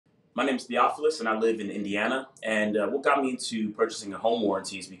My name is Theophilus, and I live in Indiana. And what got me into purchasing a home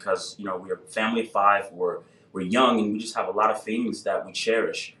warranty is because we're a family of five. We're young, and we just have a lot of things that we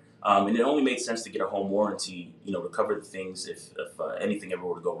cherish. And it only made sense to get a home warranty, to cover the things if anything ever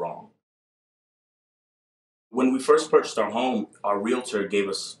were to go wrong. When we first purchased our home, our realtor gave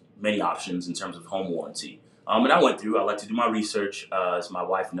us many options in terms of home warranty. And I went through. I like to do my research, as my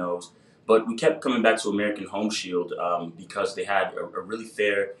wife knows. But we kept coming back to American Home Shield because they had a really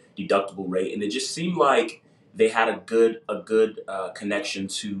fair deductible rate, and it just seemed like they had a good connection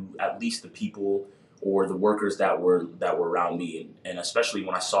to at least the people or the workers that were around me, and especially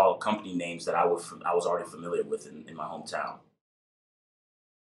when I saw company names that I was already familiar with in my hometown.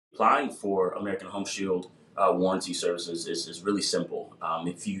 Applying for American Home Shield warranty services is really simple.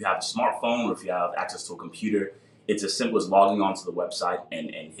 If you have a smartphone or if you have access to a computer, it's as simple as logging onto the website and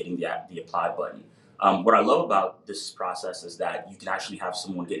hitting the apply button. What I love about this process is that you can actually have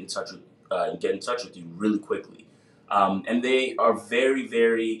someone get in touch with you really quickly. And they are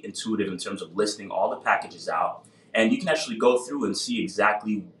very intuitive in terms of listing all the packages out, and you can actually go through and see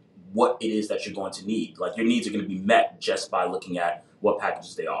exactly what it is that you're going to need. Like, your needs are going to be met just by looking at what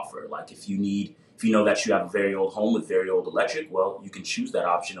packages they offer. Like, if you know that you have a very old home with very old electric, well, you can choose that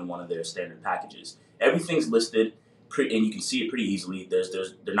option in one of their standard packages. Everything's listed, and you can see it pretty easily.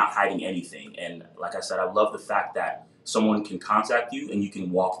 They're not hiding anything. And like I said, I love the fact that someone can contact you and you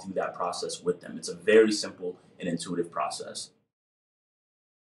can walk through that process with them. It's a very simple and intuitive process.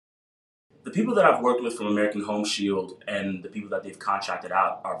 The people that I've worked with from American Home Shield and the people that they've contracted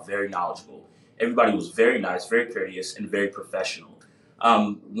out are very knowledgeable. Everybody was very nice, very courteous, and very professional.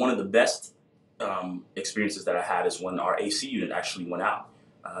 One of the best experiences that I had is when our AC unit actually went out.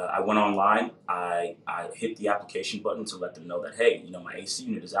 I went online, I hit the application button to let them know that, hey, my AC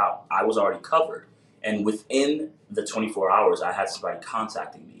unit is out. I was already covered. And within the 24 hours, I had somebody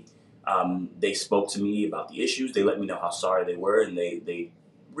contacting me. They spoke to me about the issues. They let me know how sorry they were, and they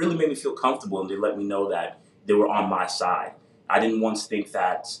really made me feel comfortable, and they let me know that they were on my side. I didn't once think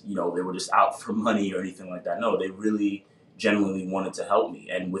that, they were just out for money or anything like that. No, they really genuinely wanted to help me.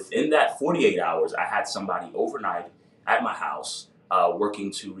 And within that 48 hours, I had somebody overnight at my house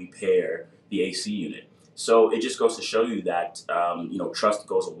working to repair the AC unit. So it just goes to show you that, trust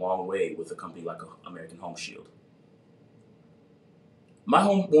goes a long way with a company like American Home Shield. My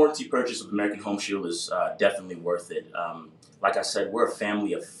home warranty purchase with American Home Shield is definitely worth it. Like I said, we're a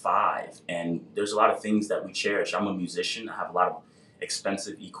family of five, and there's a lot of things that we cherish. I'm a musician. I have a lot of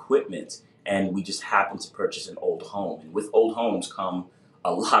expensive equipment, and we just happen to purchase an old home. And with old homes come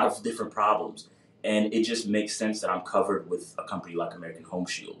a lot of different problems, and it just makes sense that I'm covered with a company like American Home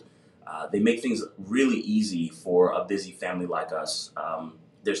Shield. They make things really easy for a busy family like us.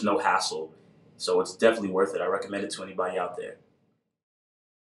 There's no hassle, so it's definitely worth it. I recommend it to anybody out there.